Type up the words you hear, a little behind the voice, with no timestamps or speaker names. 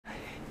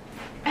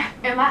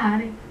Am I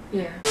hiding?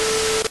 Yeah.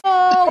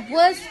 Oh,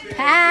 what's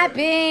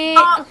poppin'?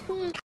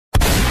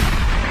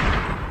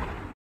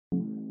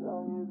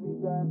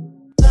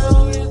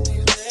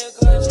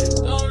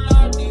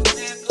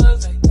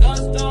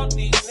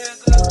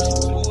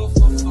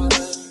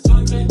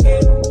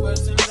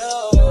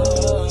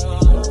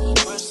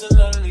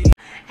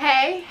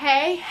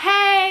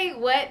 Hey,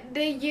 what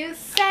do you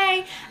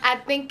say? I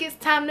think it's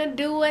time to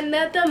do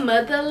another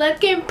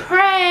mother-looking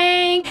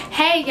prank.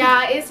 Hey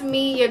y'all, it's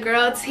me, your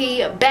girl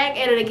T, back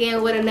at it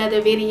again with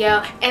another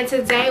video. And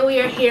today we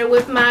are here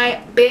with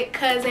my big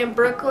cousin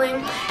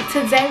Brooklyn.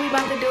 Today we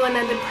about to do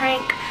another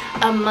prank,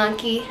 a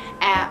monkey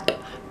app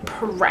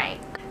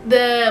prank.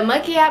 The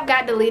monkey app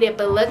got deleted,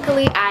 but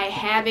luckily I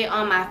have it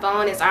on my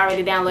phone. It's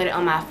already downloaded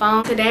on my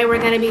phone. Today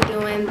we're gonna be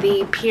doing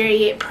the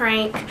period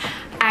prank.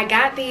 I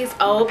got these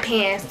old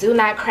pants. Do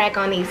not crack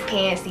on these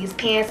pants. These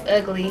pants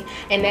ugly,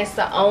 and that's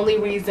the only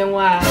reason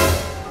why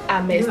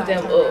I messed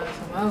them up.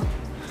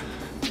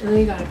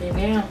 You gotta get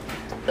down.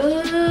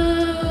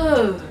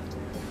 Ooh,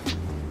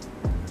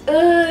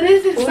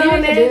 this is so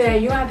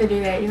nasty. You don't have to do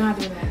that. You don't have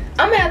to do that.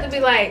 I'm gonna have to be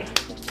like,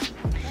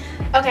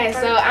 okay,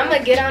 so I'm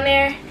gonna get on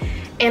there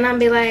and I'm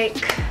be like,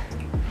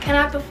 can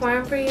I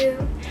perform for you?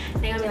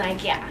 And they're gonna be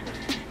like, yeah.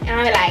 And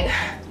I'm be like,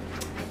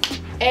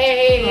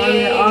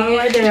 hey. All the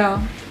way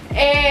down.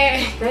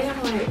 Hey. They're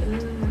gonna like,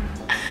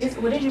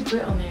 what did you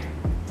put on there?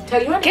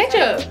 Tell you what?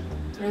 Ketchup.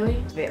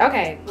 Really?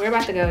 Okay, we're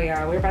about to go,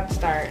 y'all. We're about to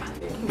start.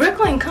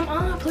 Brooklyn, come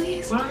on,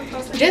 please. What am I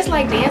supposed to Just do?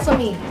 like dance with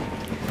me.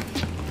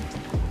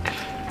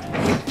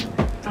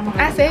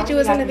 I said you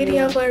was in the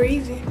video for a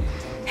reason.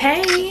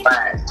 Hey.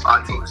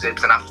 On 2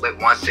 zips and I flip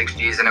 1 6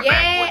 G's in a Yeah,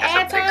 back.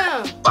 add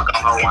time. Fuck a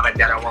hoe on a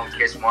dead, I won't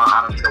kiss one.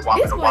 I don't need to walk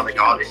This in the one wall,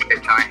 all this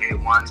shit trying to hit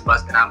ones.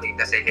 Busting, I leave,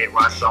 that's a hit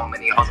run. So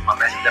many hoes in my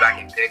message that I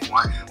can pick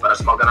one. But I'm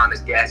smoking on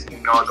this gas, you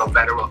know I go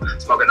federal.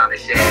 Smoking on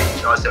this shit,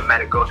 you know it's a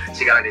medical.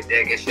 She got the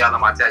dick and shell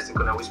on my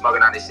testicle. And we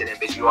smoking on this shit, and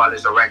bitch, you all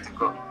is a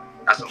rectical.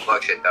 That's some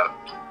fuck shit though.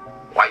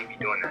 Why you be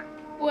doing that?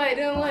 What?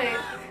 Doing what?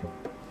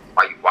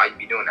 Why you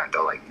be doing that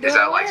though? Like, is Doing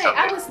that like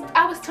what? something?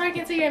 I was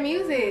twerking to your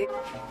music.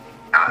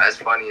 Nah, that's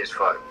funny as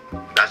fuck.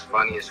 That's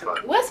funny as fuck.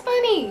 What's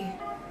funny?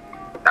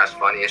 That's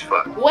funny as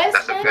fuck. What's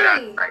that's funny? A good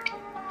ass prank.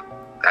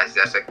 That's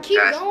a Keep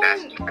that's,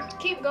 going. That's,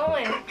 Keep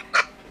going.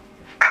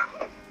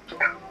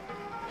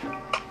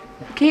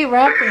 Keep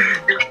rapping.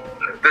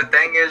 The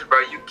thing is, bro,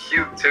 you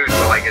cute too,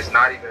 so like it's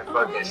not even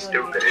fucking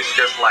stupid. It's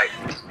just like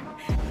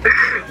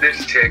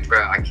this chick,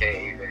 bro. I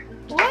can't even.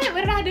 What?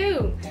 What did I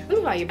do? Let me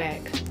call you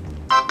back. You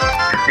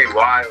be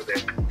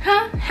wildin'.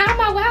 Huh? How am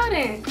I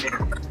wilding?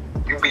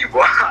 You be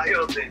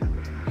wildin'.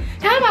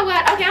 How am I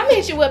wild? Okay, I'm gonna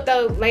hit you up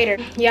though later.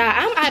 Yeah,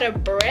 I'm out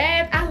of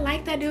breath. I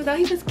like that dude though.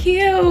 He was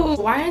cute.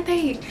 Why aren't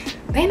they?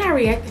 They not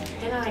reacting.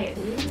 They're like,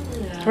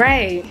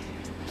 Right.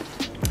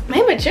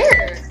 They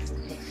mature.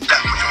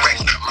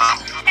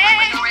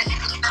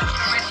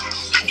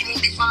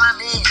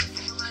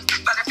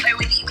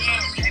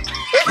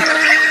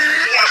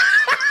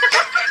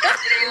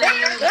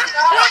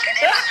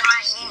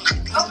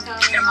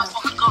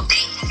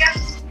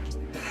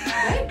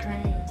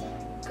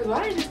 Cause why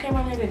they just came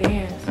out here to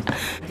dance?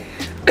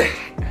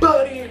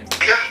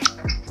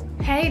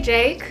 Hey,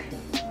 Jake.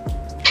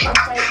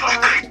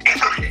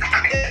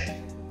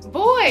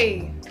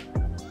 Boy.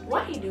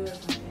 Why he doing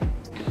something?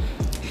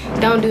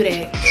 Don't do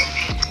that.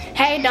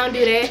 Hey, don't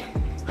do that.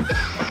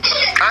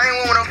 I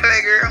ain't want no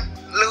fake girl.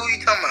 Look who you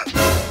talking about.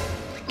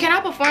 Can I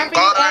perform for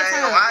you?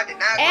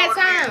 Add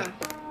time.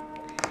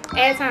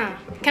 Add time.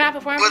 Can I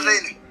perform for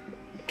you?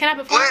 Can I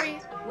perform for you?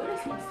 What is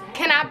he saying?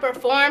 Can I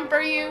perform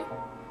for you?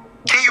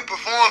 Can you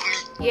perform for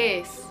me?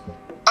 Yes.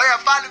 Oh yeah,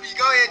 follow me.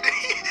 Go ahead.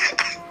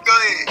 Go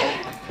ahead.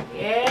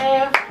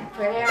 Yeah.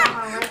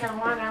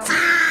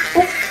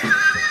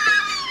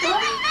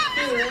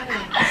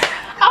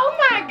 Oh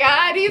my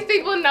God, these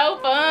people no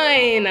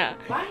fun.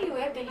 Why you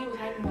acting? He was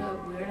hyping me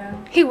up,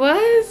 weirdo. He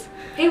was?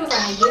 He was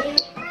like, yeah.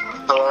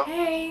 Hello.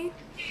 Hey.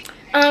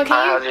 How's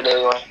Can you? your day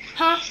going?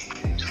 Huh?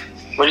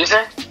 What'd you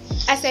say?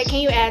 I said,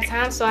 can you add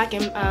time so I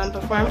can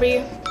perform for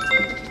you?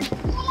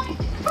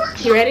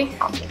 You ready?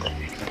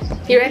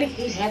 You ready?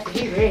 He happy.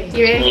 He ready.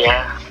 You ready?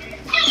 Yeah.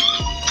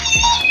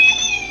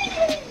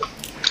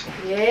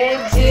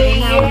 Yeah,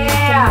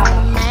 yeah.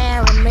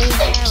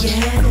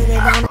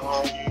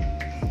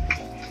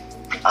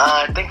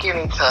 I think you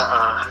need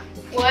to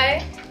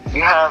What?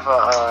 you have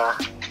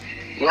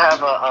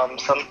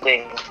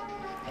something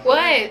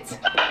What?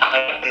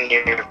 in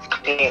your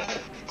pants.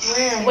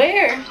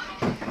 Where?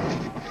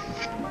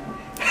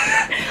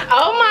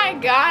 Oh my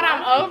God,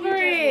 I'm over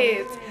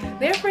it.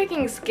 They're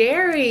freaking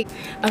scary.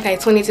 Okay,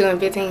 22 and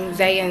 15,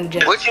 Zay and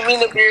Jay. What you mean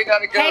the beard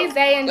gotta go? Hey,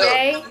 Zay and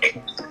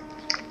Jay.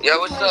 Yo,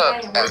 what's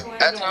up? That's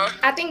huh?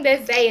 I think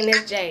that's Zay and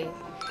that's Jay.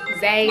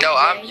 Zay. No,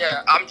 Jay.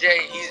 I'm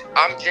Jay.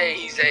 I'm Jay.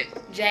 He's Zay.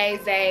 Jay,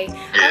 Zay.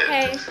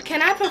 Okay,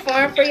 can I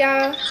perform for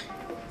y'all?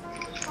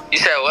 You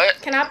said what?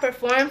 Can I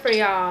perform for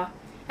y'all?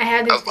 I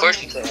have this. Of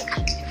course you can.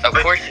 Of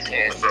course you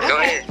can. Go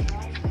ahead.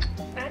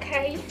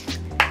 Okay.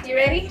 You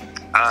ready?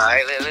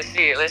 Alright, let's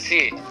see it. Let's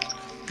see it.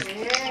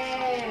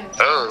 Yeah.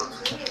 Oh.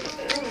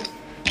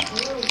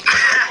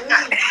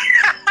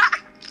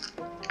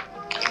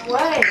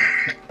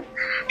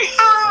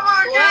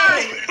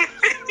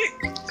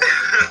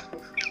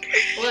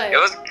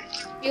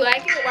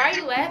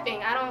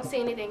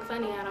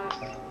 funny.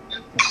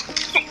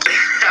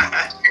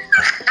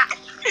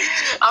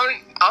 I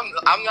don't.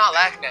 I'm not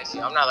laughing at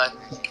you. I'm not laughing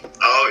at you.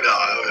 Oh no.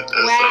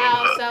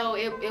 Wow. So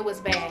it was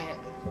bad.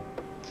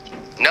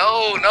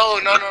 No.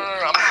 I'm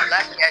not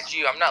laughing at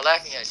you. I'm not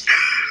laughing at you.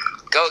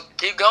 Go,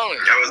 keep going.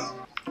 That was.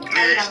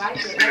 I like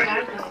it. I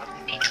like it.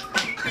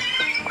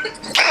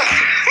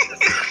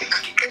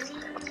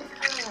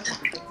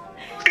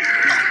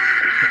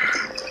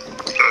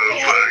 Oh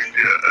my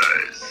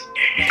gosh.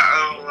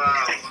 Oh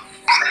wow.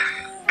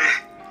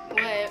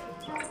 What?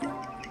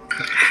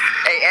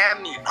 Hey, add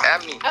me.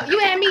 Oh, you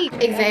and me,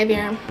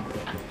 Xavier.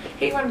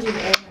 He wanted you to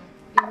add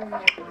him.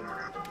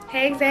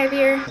 Hey,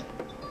 Xavier.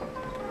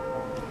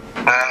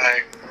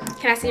 Hi.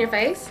 Can I see your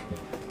face?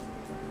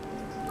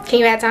 Can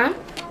you add time?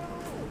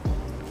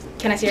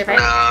 Can I see your face?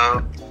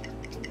 No.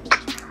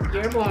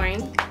 You're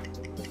boring.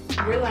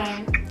 You're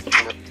lying.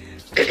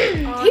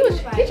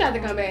 He tried to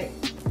come back.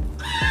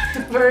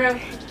 For real.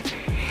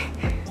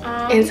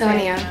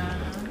 Antonio.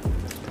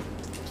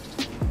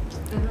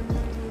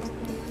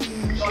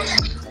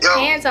 Yo.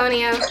 Hey,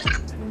 Antonio.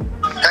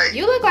 Hey.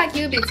 You look like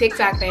you'd be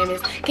TikTok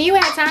famous. Can you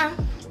add time?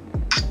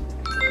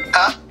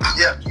 Huh?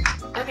 Yeah.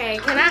 Okay,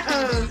 can I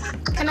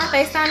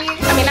FaceTime you?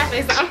 I mean, not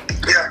FaceTime.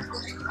 Yeah.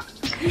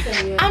 He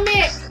said yeah. I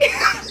meant,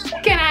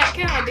 can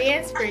I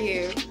dance for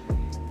you?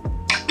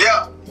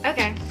 Yeah.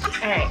 Okay.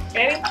 All right,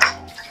 ready?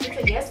 He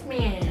said yes,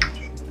 man.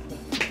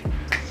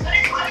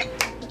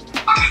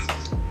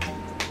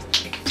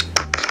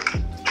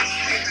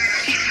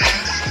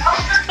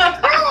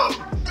 Bro,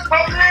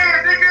 come here,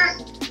 nigga.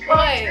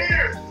 What?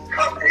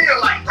 Come here,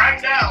 like right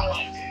now.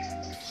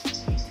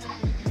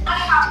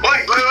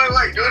 Wait.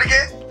 Do it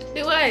again.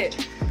 Do what?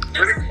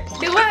 Do it.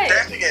 Do what?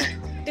 Dance again.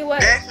 Do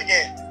what? Dance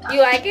again. You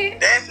like it?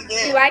 Dance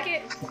again. You like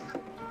it?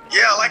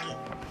 Yeah, I like it.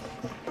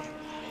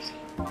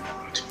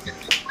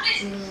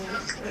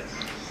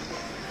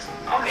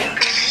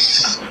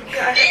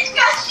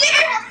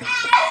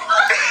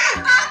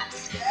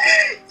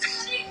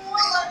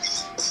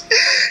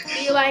 Do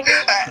you like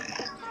it?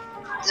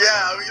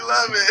 Yeah, we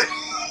love it.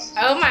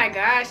 Oh my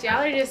gosh,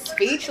 y'all are just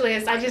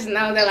speechless. I just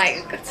know that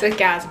like took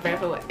y'all's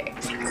breath away.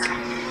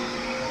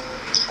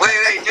 Wait,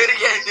 do it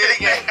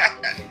again.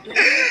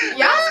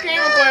 Y'all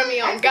screaming for me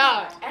on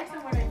God. Ask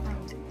him where they from.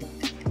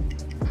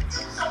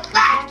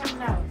 Let him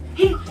know.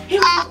 He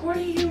was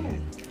recording you.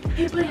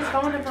 He put his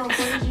phone up and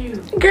recorded you.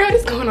 Girl,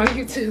 this going on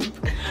YouTube.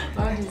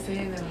 I'm just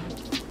saying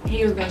though.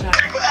 He was gonna talk.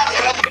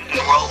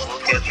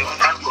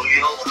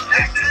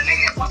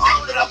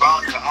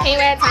 Can you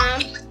add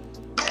time?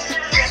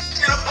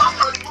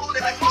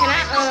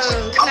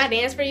 Can I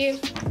dance for you?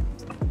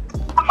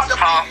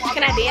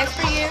 Can I dance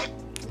for you?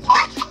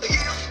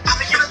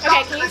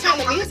 Okay, can you turn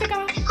the music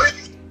off?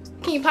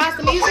 Can you pause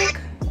the music?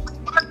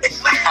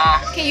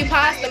 Can you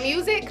pause the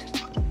music?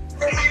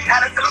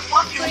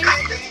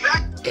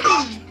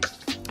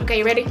 Okay,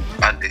 you ready?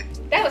 I did.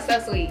 That was so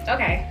sweet.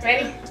 Okay,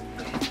 ready?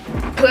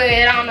 Put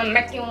it on the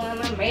make you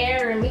wanna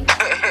marry me.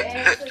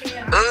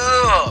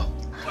 Ugh.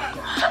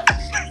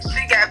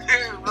 She got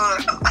period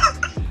blood.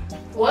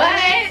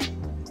 What?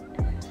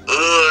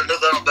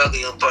 Look on the back of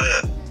your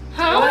pants.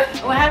 Huh?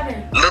 What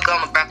happened? Look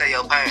on the back of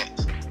your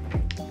pants.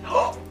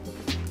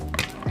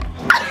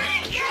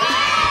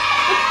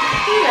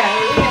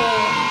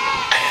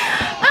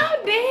 I'm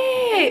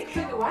dead.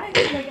 Why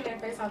did you making that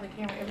face on the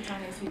camera every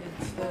time they see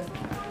the stuff?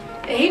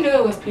 And he knew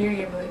it was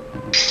period, but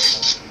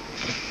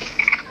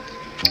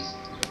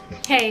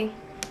Hey,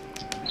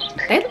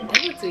 they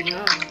look too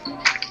young.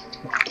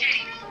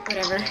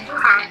 Whatever.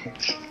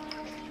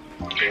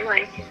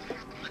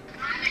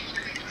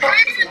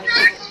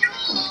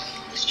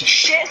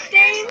 Shit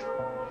stain?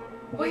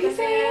 what he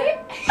said?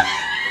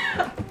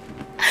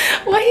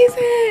 What he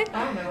said? I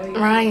don't know. What he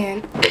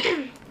Ryan.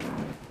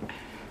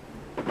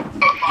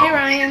 Hey,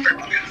 Ryan.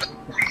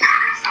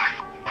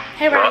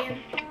 Hey, Ryan.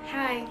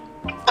 Hi.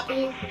 Can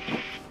you...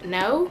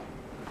 No?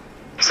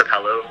 What's up,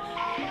 hello?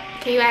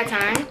 Can you add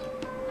time?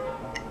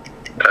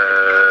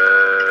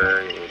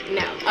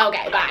 No.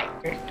 Okay, bye.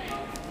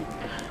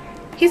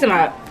 He's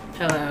about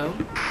hello.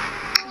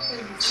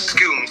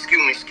 Excuse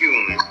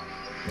me.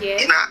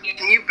 Yes.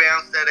 Can you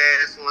bounce that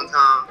ass one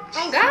time?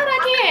 Oh God, I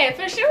can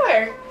for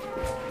sure.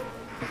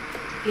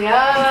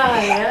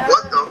 Yeah.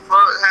 What the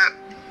fuck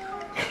happened?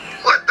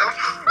 What the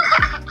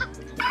fuck?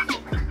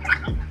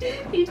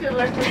 He just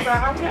left his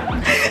song.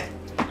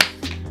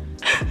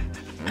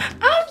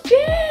 I'm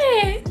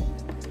dead.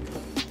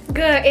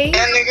 Good. E.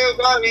 That nigga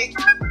Bobby.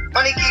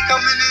 Money keep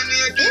coming in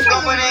there, keep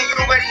coming in, you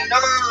already know.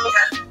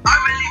 I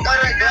really want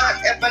it done.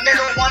 If a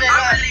nigga want it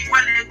done, I really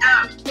want it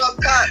done. Fuck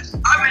cuts.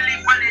 I really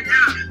want it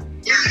done.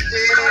 You see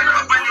it. I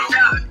really want it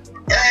done.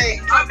 Hey,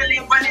 I really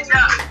want it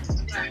done.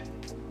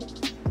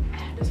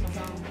 This my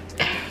song.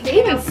 Did you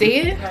even see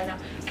it? Right now.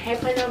 Can't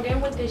play no game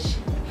with this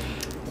shit.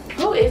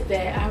 Who is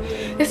that? I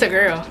really It's a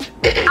girl.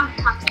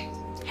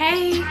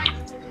 Hey.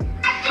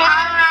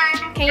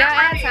 Hi. Can y'all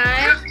add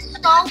time?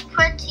 So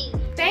pretty.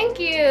 Thank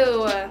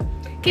you.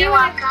 Can You're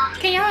welcome.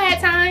 Can y'all add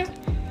time?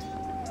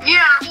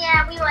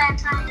 Yeah, we will have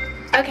time.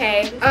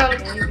 Okay.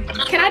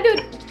 Can I do?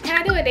 can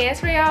I do a dance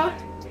for y'all?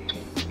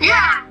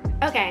 Yeah.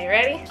 Okay,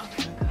 ready?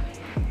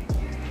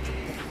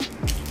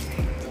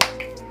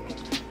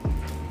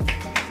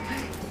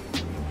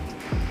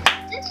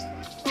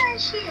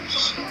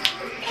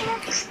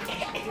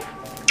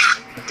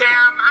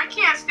 Damn, I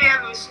can't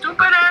stand these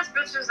stupid ass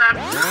bitches that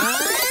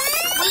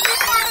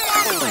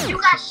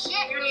You got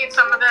shit. you need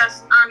some of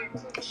this on your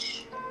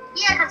cooch.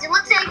 Yeah, because it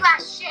looks like you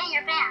got shit in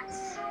your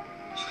pants.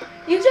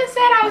 You just said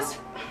I was.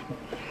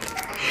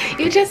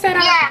 You just said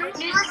I Yeah, was.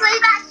 you look like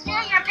you got shit in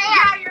your Yeah,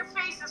 pants. your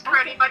face is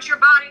pretty, but your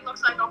body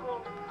looks like a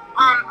whole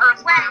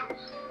earthworm.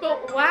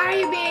 But why are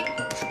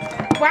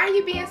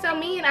you being so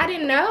mean? I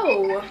didn't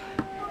know.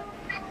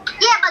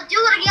 Yeah, but do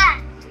it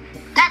again.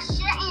 That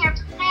shit in your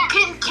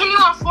pants. Can you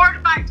afford to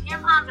buy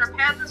tampons or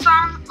pads or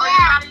something? Or you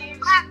gotta use?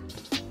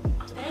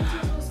 That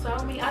just was so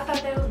mean. I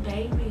thought they was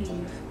babies.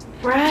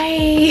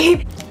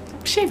 Right.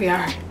 Should be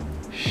alright.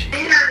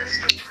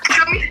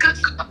 Show me the good.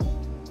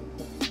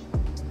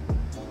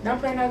 Don't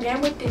play no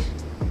game with this.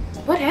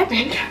 What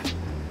happened?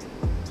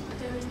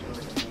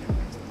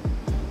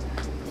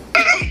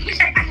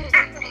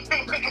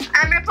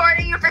 I'm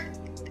reporting you for.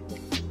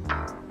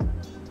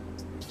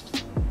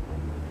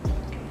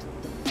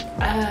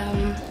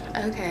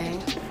 Okay.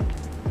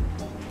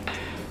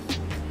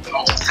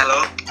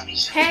 Hello?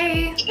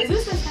 Hey. Is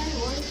this the same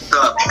one?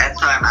 So, that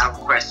time I have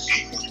a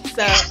question.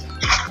 So,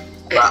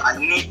 But I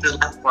need to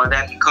laugh for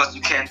that because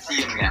you can't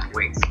see me yet.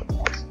 Wait.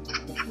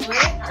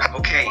 what?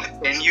 Okay,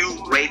 can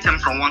you rate him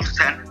from 1 to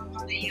 10?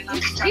 He's a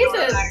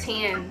 10.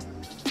 10?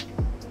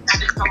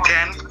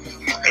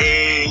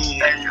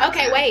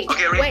 Okay, wait.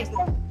 Okay, Wait.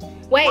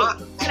 Wait.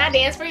 Can I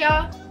dance for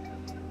y'all?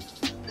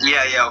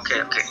 Yeah,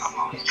 okay. Like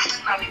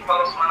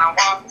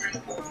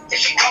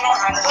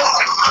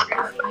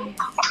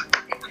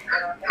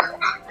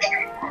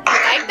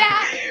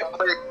that?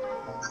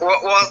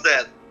 What was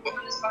that?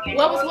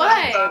 What was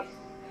what?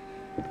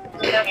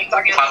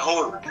 A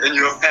hole in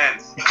your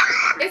pants.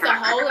 It's a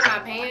hole in my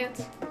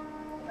pants.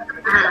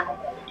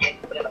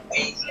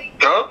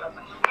 Huh?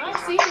 I don't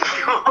see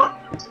anything.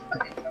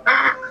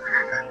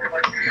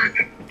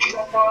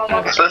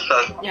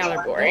 Sister. Y'all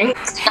are boring.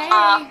 Hey.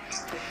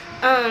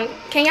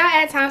 Can y'all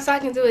add time so I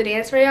can do a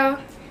dance for y'all?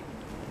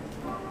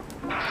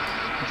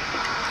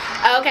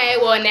 Okay,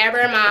 well,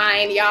 never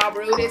mind. Y'all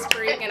rude as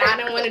freak, and I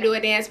don't want to do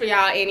a dance for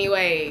y'all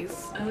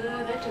anyways.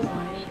 That just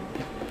lame.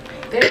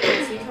 They're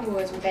crazy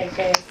boys with that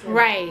face.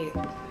 Right.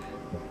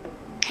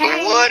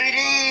 Hey. What it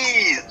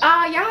is?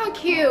 Oh, y'all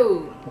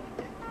cute.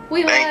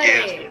 We love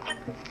Thank you. it.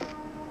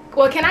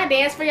 Well, can I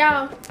dance for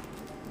y'all?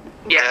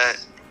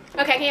 Yes.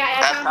 Okay, can y'all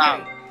add That's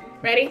time?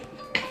 Ready?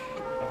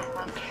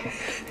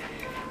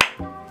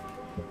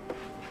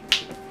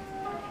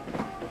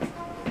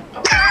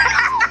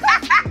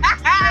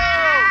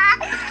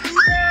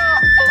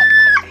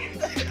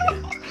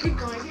 Keep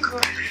going.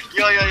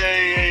 Yo.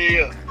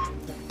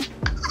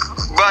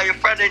 Bro, your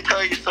friend didn't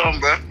tell you something,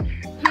 bro.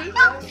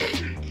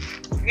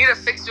 You need to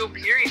fix your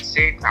period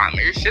stay time.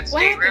 Your shit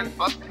stay where the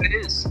fuck it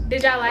is.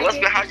 Did y'all like What's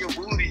it? behind your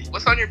booty?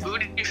 What's on your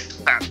booty?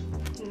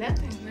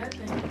 Nothing.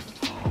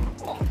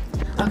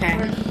 Okay.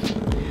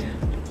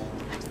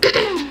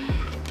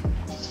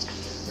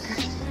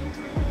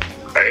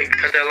 Hey,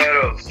 cut that light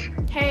off.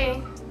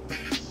 Hey.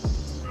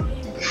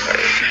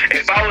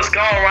 If I was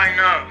gone right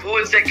now, who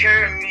would take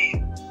care of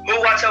me? Who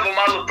would watch over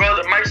my little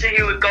brother? Make sure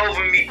he look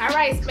over me. All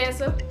right,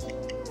 Spencer.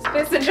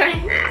 Spencer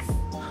James.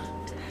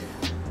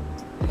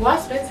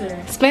 What's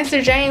Spencer?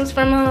 Spencer James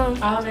from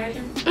All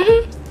American?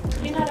 Mhm.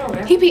 You not a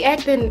rapper. He be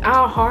acting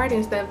all hard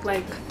and stuff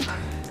like.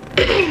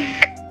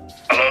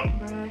 Hello?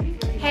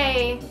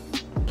 Hey,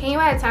 can you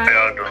add How time?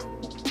 y'all doing?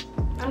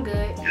 I'm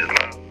good. Yes,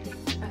 ma'am.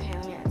 Okay,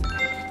 let me add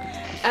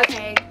time.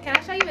 Okay, can I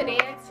show you a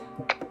dance?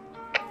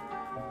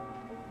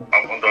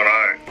 I'm doing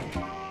alright.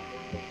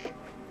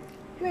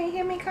 You ain't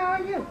hear me call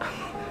you.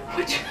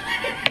 What you?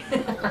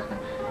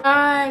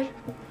 Hi.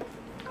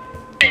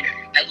 I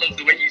love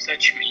the way you said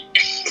me.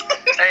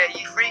 Hey,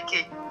 you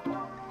freaky.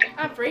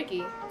 I'm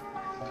freaky.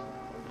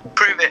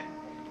 Prove it.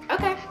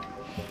 Okay.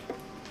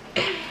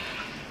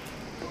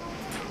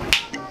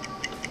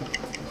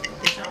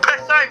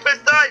 Press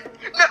time.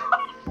 No.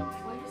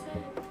 What you say?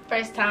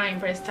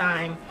 Press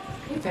time.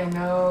 He said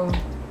no.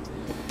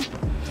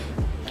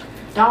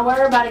 Don't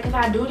worry about it, cause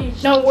I do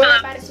this. Don't worry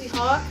about it,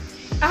 sweetheart.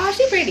 Oh,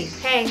 she pretty.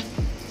 Hey,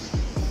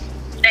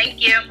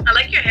 Thank you. I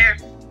like your hair.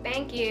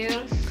 thank you.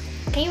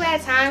 Can you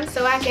add time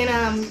so I can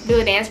do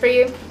a dance for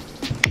you?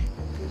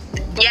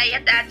 Yeah, you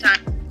have to add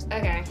time.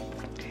 Okay.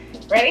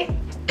 Ready?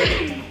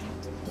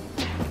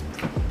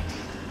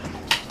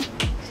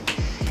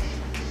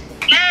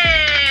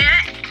 Hey!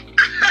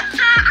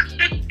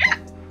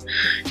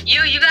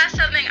 you got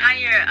something on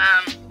your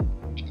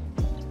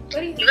What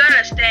do you you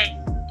gotta stay.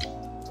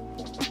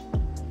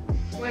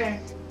 Where?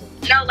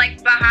 No,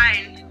 like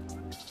behind.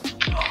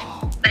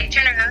 Like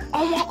turn around.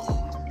 Oh my.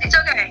 It's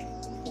okay.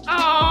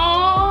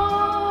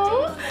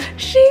 Oh,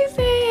 she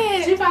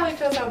said. She probably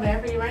feels so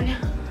bad for you right now.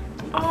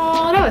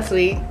 Oh, that was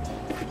sweet.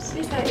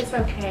 She said it's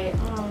okay.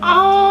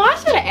 Oh, I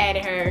should have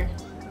added her.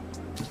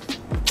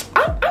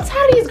 I'm I'm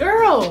tired of these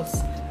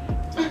girls.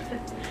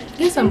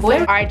 Get some boy.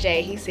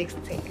 RJ, he's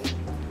 16.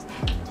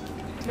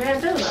 Man,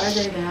 if it was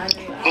RJ, then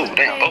RJ. Oh,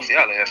 damn, both of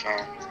y'all ass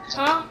fine.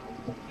 Huh?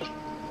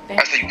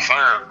 I said you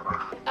fine.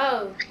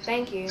 Oh,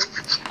 thank you.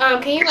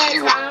 Can you write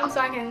time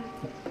so I can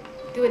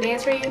do a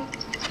dance for you?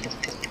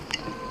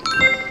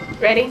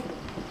 Ready?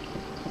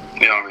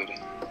 Yeah, I'm ready.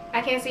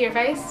 I can't see your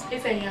face. He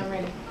said, yeah, I'm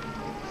ready.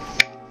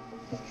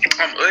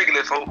 I'm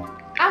ugly, folks.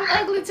 I'm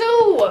ugly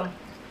too.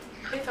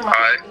 He's All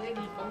right.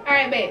 All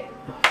right, babe.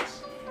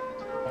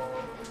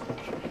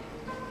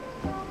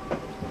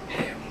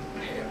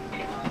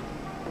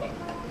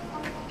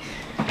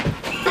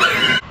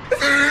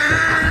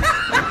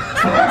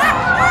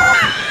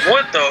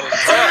 What the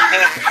fuck?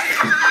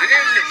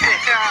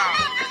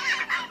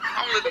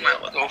 I'm looking like,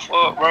 what the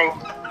fuck, bro?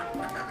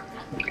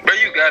 Bro,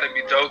 you gotta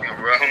be joking,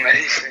 bro. I'm not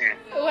saying.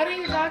 What are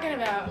you talking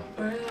about?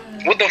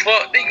 What the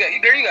fuck?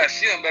 Girl, you got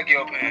shit on back of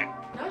your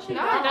pants. No,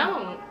 I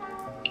don't.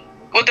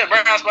 What that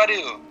brown spot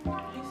is?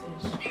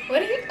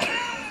 What are you?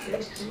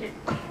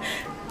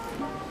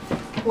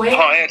 Wait.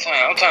 Oh, yeah,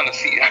 I'm trying to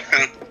see.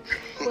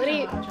 What are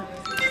you?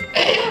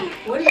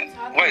 What are you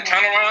talking Wait,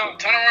 turn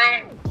around.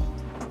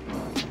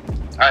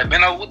 Alright,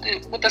 bend over.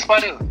 What that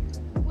spot is?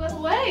 What?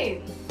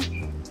 Wait.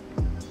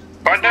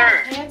 Right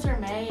there. Pants are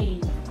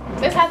made.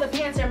 This how the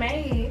pants are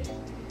made.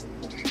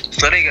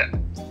 So they got.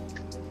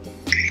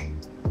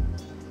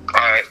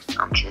 Alright,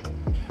 I'm tripping.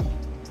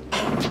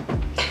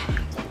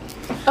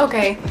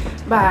 Okay,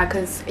 bye,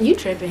 cause you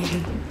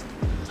tripping.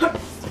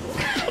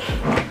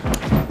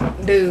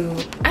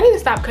 Dude, I need to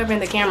stop covering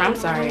the camera. I'm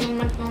sorry.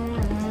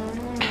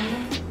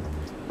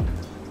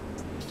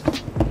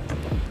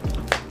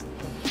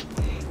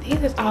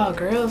 These is all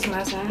girls,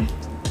 my son.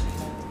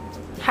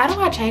 How do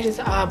I change this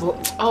to all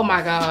boys? Oh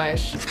my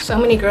gosh, so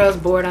many girls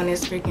bored on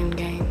this freaking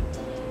game.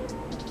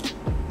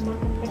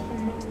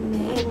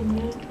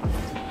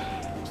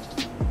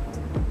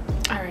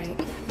 All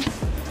right.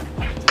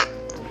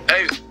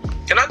 Hey,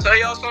 can I tell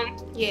y'all something?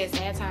 Yes,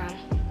 add time.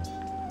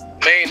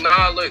 Man,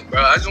 nah, look,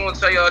 bro. I just want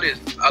to tell y'all this.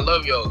 I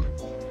love y'all.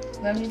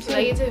 Love you too.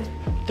 Love you too.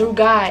 Through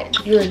God.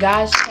 You're a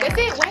God's child. That's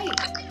it. Wait.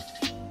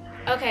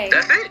 Okay.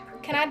 That's it?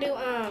 Can I do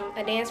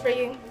a dance for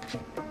you?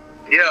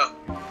 Yeah.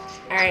 All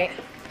right.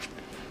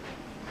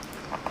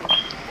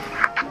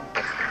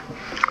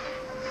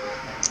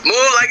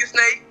 Move like a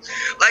snake.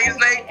 Like a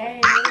snake.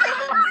 Hey.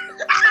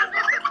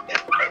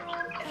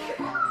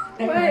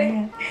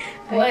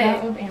 What? What?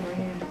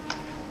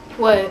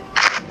 What?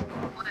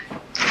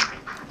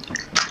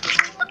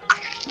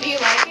 Do you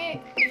like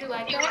it? Did you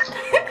like that?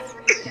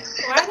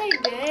 Why are they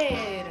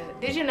dead?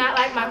 Did you not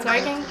like my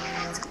twerking?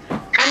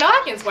 I know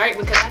I can twerk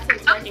because I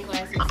take twerking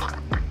classes.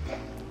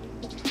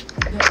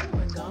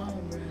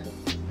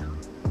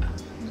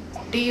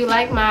 Do you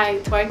like my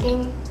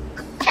twerking?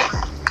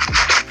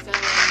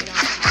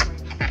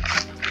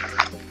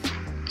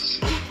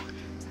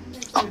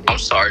 I'm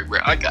sorry, bro.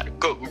 I gotta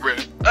go, bro. Why?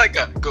 I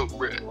gotta go,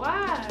 bro.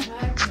 Why?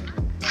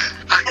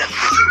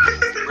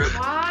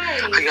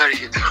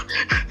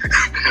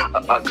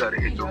 I gotta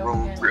hit the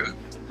road, bro.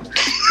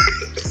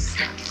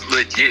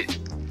 Legit.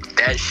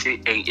 That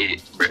shit ain't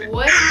it, bro.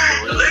 What is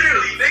not it?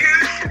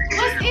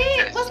 What's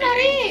it? What's not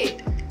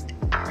it?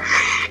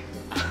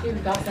 You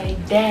was gonna say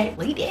that.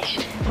 Delete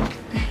it.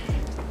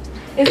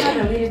 It's not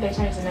deleted, they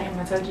changed the name.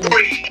 I told you.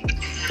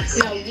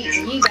 No,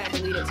 you got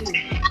deleted too.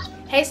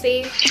 Hey,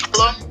 Steve.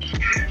 Hello?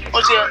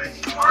 What's up?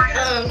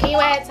 Can you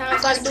add time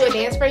so I can do a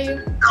dance for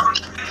you?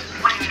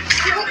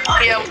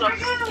 Yeah, what's up?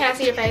 Can I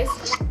see your face?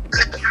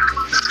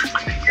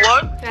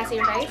 What? Can I see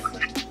your face?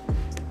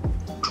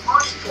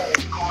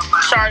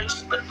 Sorry,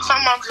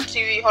 something on the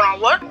TV. Hold on,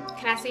 what?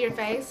 Can I see your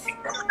face? No.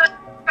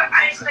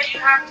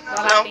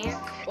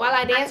 While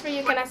I dance for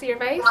you, can I see your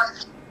face?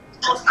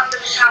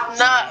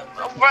 Nah,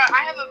 bro,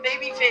 I have a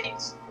baby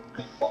face.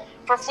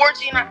 For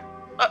 14,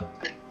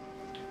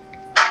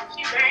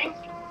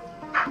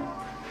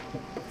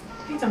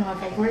 He's talking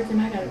about like words and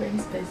I got a baby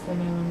space for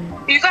me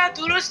on there. you gotta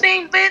do this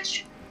thing,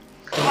 bitch.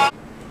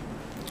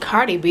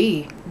 Cardi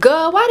B.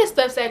 Girl, why does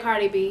stuff say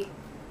Cardi B?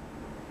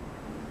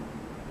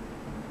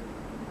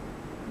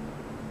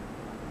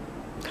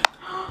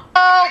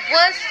 Oh,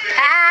 what's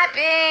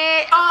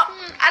poppin'?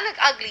 I look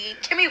ugly.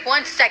 Give me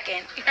 1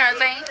 second. You know what I'm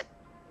saying?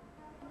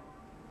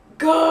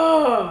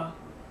 Girl.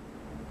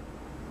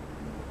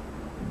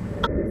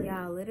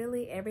 Y'all,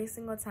 literally every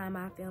single time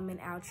I film an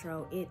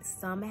outro, it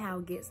somehow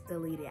gets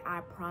deleted.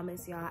 I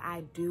promise y'all,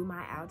 I do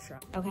my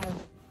outro. Okay.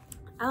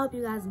 I hope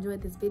you guys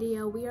enjoyed this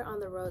video. We are on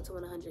the road to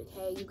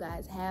 100K. You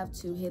guys have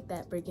to hit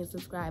that freaking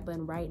subscribe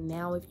button right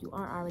now if you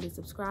aren't already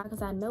subscribed,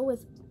 because I know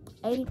it's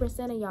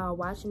 80% of y'all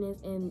watching this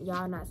and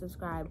y'all not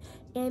subscribed,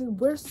 and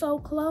we're so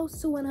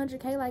close to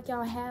 100K. Like,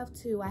 y'all have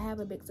to. I have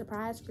a big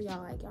surprise for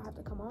y'all. Like, y'all have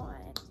to come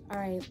on. All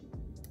right,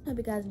 hope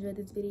you guys enjoyed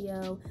this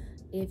video.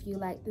 If you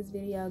like this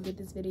video, get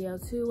this video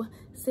to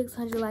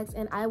 600 likes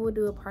and I will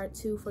do a part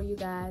 2 for you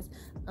guys.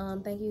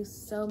 Thank you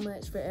so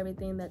much for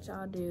everything that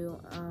y'all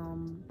do.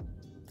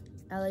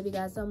 I love you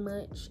guys so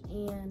much,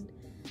 and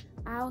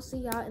I'll see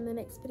y'all in the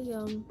next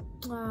video.